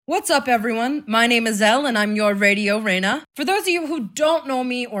What's up, everyone? My name is Elle, and I'm your Radio Reina. For those of you who don't know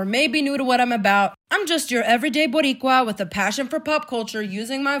me or may be new to what I'm about, I'm just your everyday Boricua with a passion for pop culture,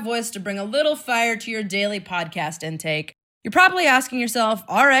 using my voice to bring a little fire to your daily podcast intake. You're probably asking yourself,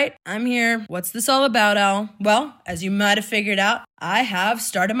 all right, I'm here. What's this all about, Elle? Well, as you might have figured out, I have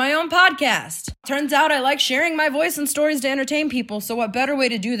started my own podcast. Turns out I like sharing my voice and stories to entertain people, so what better way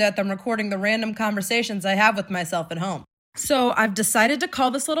to do that than recording the random conversations I have with myself at home? So I've decided to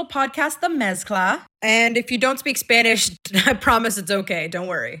call this little podcast the Mezcla. And if you don't speak Spanish, I promise it's okay. Don't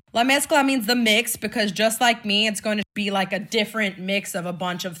worry. La Mezcla means the mix because just like me, it's going to be like a different mix of a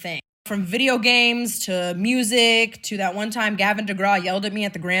bunch of things. From video games to music to that one time Gavin DeGraw yelled at me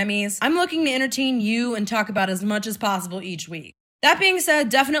at the Grammys. I'm looking to entertain you and talk about as much as possible each week. That being said,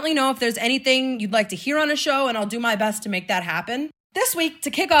 definitely know if there's anything you'd like to hear on a show, and I'll do my best to make that happen. This week, to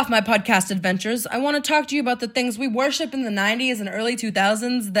kick off my podcast adventures, I want to talk to you about the things we worship in the 90s and early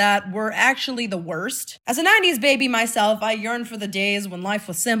 2000s that were actually the worst. As a 90s baby myself, I yearned for the days when life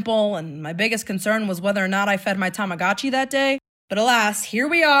was simple, and my biggest concern was whether or not I fed my Tamagotchi that day. But alas, here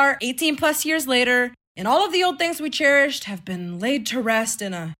we are, 18 plus years later, and all of the old things we cherished have been laid to rest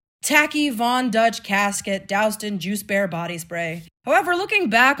in a tacky Von Dutch casket doused in Juice Bear body spray. However, looking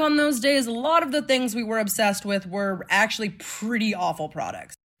back on those days, a lot of the things we were obsessed with were actually pretty awful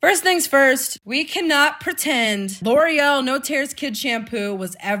products. First things first, we cannot pretend L'Oreal No Tears Kid Shampoo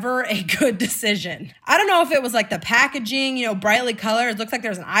was ever a good decision. I don't know if it was like the packaging, brightly colored, it looked like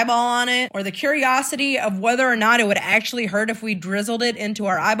there was an eyeball on it, or the curiosity of whether or not it would actually hurt if we drizzled it into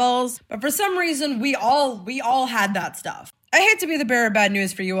our eyeballs. But for some reason, we all had that stuff. I hate to be the bearer of bad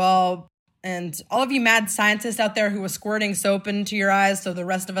news for you all, and all of you mad scientists out there who were squirting soap into your eyes so the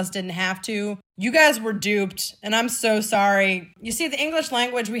rest of us didn't have to. You guys were duped, and I'm so sorry. You see, the English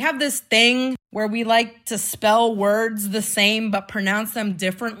language, we have this thing where we like to spell words the same but pronounce them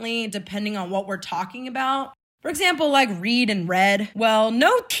differently depending on what we're talking about. For example, like read and read. Well,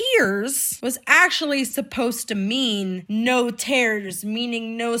 no tears was actually supposed to mean no tears,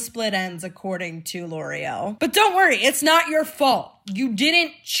 meaning no split ends, according to L'Oreal. But don't worry, it's not your fault. You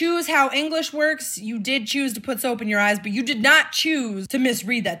didn't choose how English works. You did choose to put soap in your eyes, but you did not choose to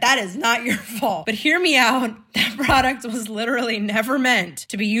misread that. That is not your fault. But hear me out. That product was literally never meant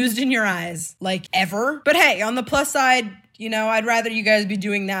to be used in your eyes, like ever. But hey, on the plus side, I'd rather you guys be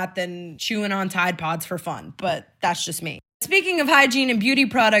doing that than chewing on Tide Pods for fun, but that's just me. Speaking of hygiene and beauty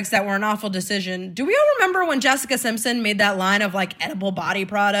products that were an awful decision, do we all remember when Jessica Simpson made that line of edible body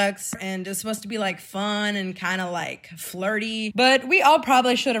products? And it's supposed to be fun and kind of flirty, but we all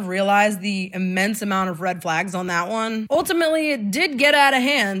probably should have realized the immense amount of red flags on that one. Ultimately, it did get out of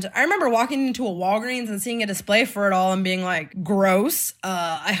hand. I remember walking into a Walgreens and seeing a display for it all and being gross.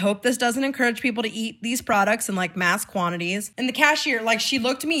 I hope this doesn't encourage people to eat these products in mass quantities. And the cashier, she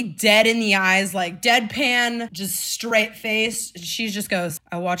looked me dead in the eyes, deadpan, just straight face. She just goes,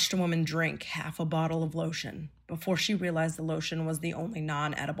 I watched a woman drink half a bottle of lotion before she realized the lotion was the only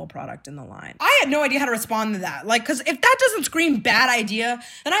non-edible product in the line. I had no idea how to respond to that. Because if that doesn't scream bad idea,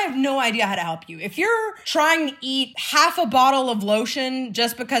 then I have no idea how to help you. If you're trying to eat half a bottle of lotion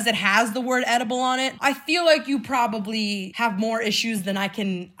just because it has the word edible on it, I feel like you probably have more issues than I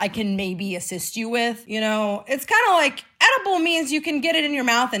can maybe assist you with. It's kind of edible means you can get it in your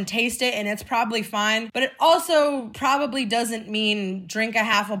mouth and taste it and it's probably fine, but it also probably doesn't mean drink a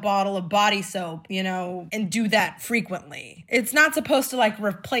half a bottle of body soap, and do that frequently. It's not supposed to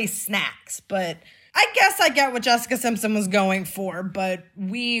replace snacks, but I guess I get what Jessica Simpson was going for, but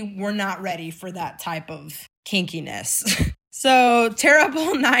we were not ready for that type of kinkiness. So, terrible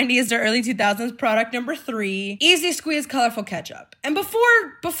 90s to early 2000s product number 3, Easy Squeeze Colorful Ketchup. And before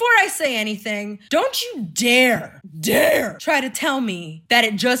I say anything, don't you dare try to tell me that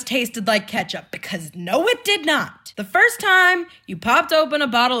it just tasted like ketchup, because no, it did not. The first time you popped open a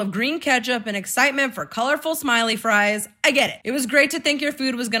bottle of green ketchup in excitement for colorful smiley fries, I get it. It was great to think your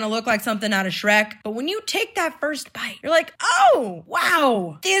food was going to look like something out of Shrek, but when you take that first bite, you're like, oh,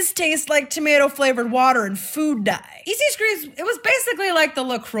 wow, this tastes like tomato-flavored water and food dye. Easy Squeeze, it was basically like the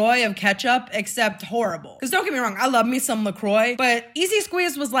LaCroix of ketchup, except horrible. Because don't get me wrong, I love me some LaCroix, but Easy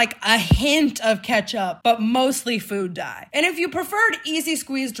Squeeze was like a hint of ketchup, but mostly food dye. And if you preferred Easy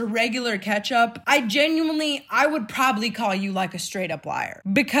Squeeze to regular ketchup, I would probably call you a straight up liar.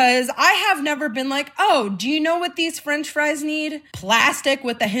 Because I have never been oh, do you know what these French fries need? Plastic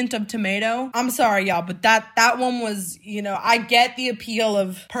with a hint of tomato. I'm sorry, y'all, but that one was, I get the appeal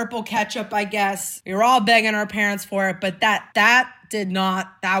of purple ketchup, I guess. We were all begging our parents for it, but that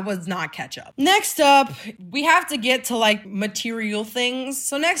that was not ketchup. Next up, we have to get to like material things.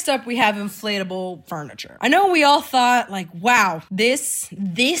 So next up, we have inflatable furniture. I know we all thought like, wow, this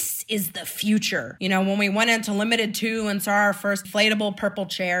is the future. You know, when we went into Limited 2 and saw our first inflatable purple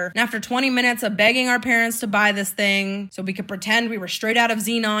chair, and after 20 minutes of begging our parents to buy this thing so we could pretend we were straight out of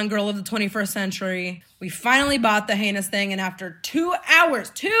Xenon, Girl of the 21st Century, we finally bought the heinous thing, and after 2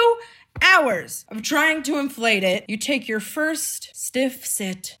 hours of trying to inflate it, you take your first stiff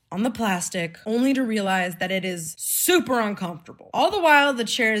sit on the plastic, only to realize that it is super uncomfortable. All the while, the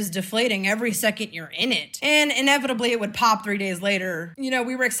chair is deflating every second you're in it. And inevitably, it would pop 3 days later. You know,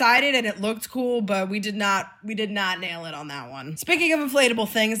 we were excited and it looked cool, but we did not nail it on that one. Speaking of inflatable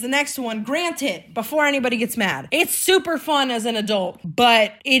things, the next one, granted, before anybody gets mad, it's super fun as an adult,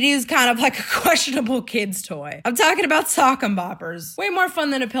 but it is kind of like a questionable kid's toy. I'm talking about sock and boppers. Way more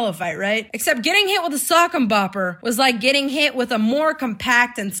fun than a pillow fight, right? Except getting hit with a sock and bopper was like getting hit with a more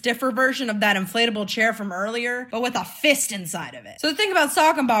compact and stiffer version of that inflatable chair from earlier, but with a fist inside of it. So the thing about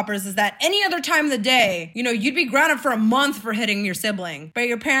sock and boppers is that any other time of the day, you know, you'd be grounded for a month for hitting your sibling, but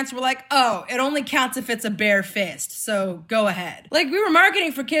your parents were like, oh, it only counts if it's a bare fist, so go ahead. Like, we were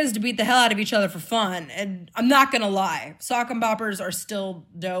marketing for kids to beat the hell out of each other for fun, and I'm not gonna lie, sock and boppers are still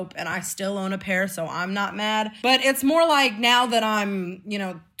dope, and I still own a pair, so I'm not mad, but it's more like now that I'm,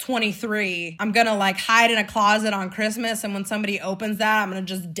 23, I'm gonna like hide in a closet on Christmas, and when somebody opens that, I'm gonna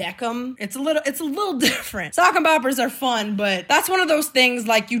just deck them. It's a little different. Sock and boppers are fun, but that's one of those things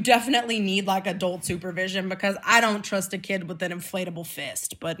like you definitely need like adult supervision, because I don't trust a kid with an inflatable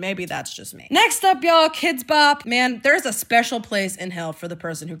fist, but maybe that's just me. Next up, y'all, Kids Bop. Man, there's a special place in hell for the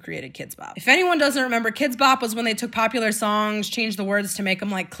person who created Kids Bop. If anyone doesn't remember, Kids Bop was when they took popular songs, changed the words to make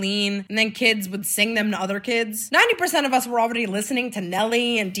them like clean, and then kids would sing them to other kids. 90% of us were already listening to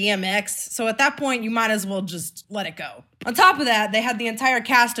Nelly and DMX, so at that point, you might as well just let it go. On top of that, they had the entire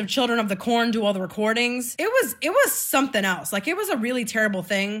cast of Children of the Corn do all the recordings. It was something else. Like, it was a really terrible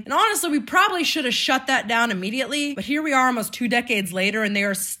thing. And honestly, we probably should have shut that down immediately. But here we are almost 2 decades later, and they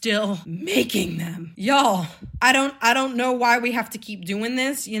are still making them. Y'all, I don't know why we have to keep doing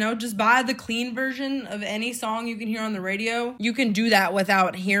this. Just buy the clean version of any song you can hear on the radio. You can do that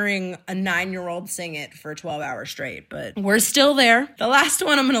without hearing a 9-year-old sing it for 12 hours straight. But we're still there. The last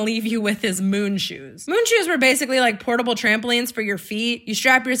one I'm going to leave you with is moon shoes. Moon shoes were basically like portable trampolines for your feet. You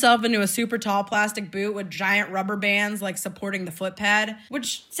strap yourself into a super tall plastic boot with giant rubber bands like supporting the foot pad,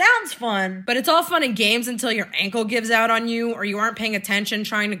 which sounds fun, but it's all fun and games until your ankle gives out on you, or you aren't paying attention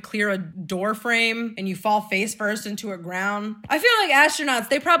trying to clear a door frame and you fall face first into a ground. I feel like astronauts,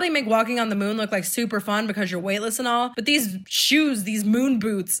 they probably make walking on the moon look like super fun because you're weightless and all, but these shoes, these moon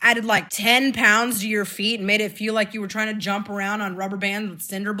boots, added like 10 pounds to your feet and made it feel like you were trying to jump around on rubber bands with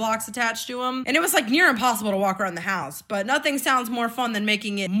cinder blocks attached to them. And it was like near impossible to walk around the house, but nothing sounds more fun than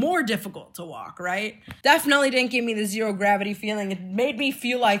making it more difficult to walk, right? Definitely didn't give me the zero gravity feeling. It made me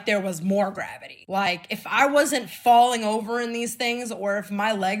feel like there was more gravity. Like, if I wasn't falling over in these things, or if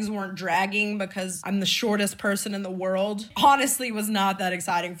my legs weren't dragging because I'm the shortest person in the world, honestly was not that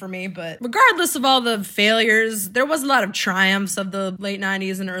exciting for me. But regardless of all the failures, there was a lot of triumphs of the late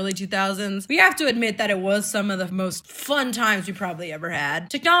 90s and early 2000s. We have to admit that it was some of the most fun times we probably ever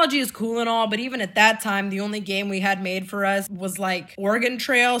had. Technology is cool and all, but even at that time, the only game we had made for us was like Oregon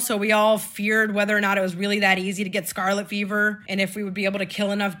Trail, so we all feared whether or not it was really that easy to get scarlet fever and if we would be able to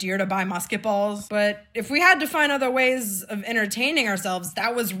kill enough deer to buy musket balls. But if we had to find other ways of entertaining ourselves,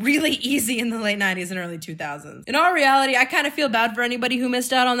 that was really easy in the late 90s and early 2000s. In all reality, I kind of feel bad for anybody who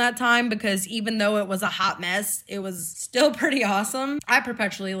missed out on that time, because even though it was a hot mess, it was still pretty awesome. I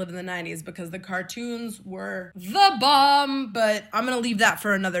perpetually live in the 90s because the cartoons were the bomb, but I'm gonna leave that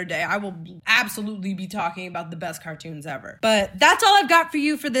for another day. I will absolutely be talking about the best cartoons ever. But that's all I've got for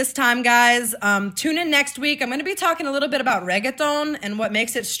you for this time, guys. Tune in next week. I'm going to be talking a little bit about reggaeton and what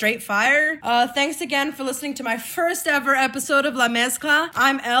makes it straight fire. Thanks again for listening to my first ever episode of La Mezcla.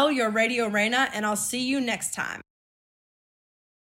 I'm Elle, your Radio Reina, and I'll see you next time.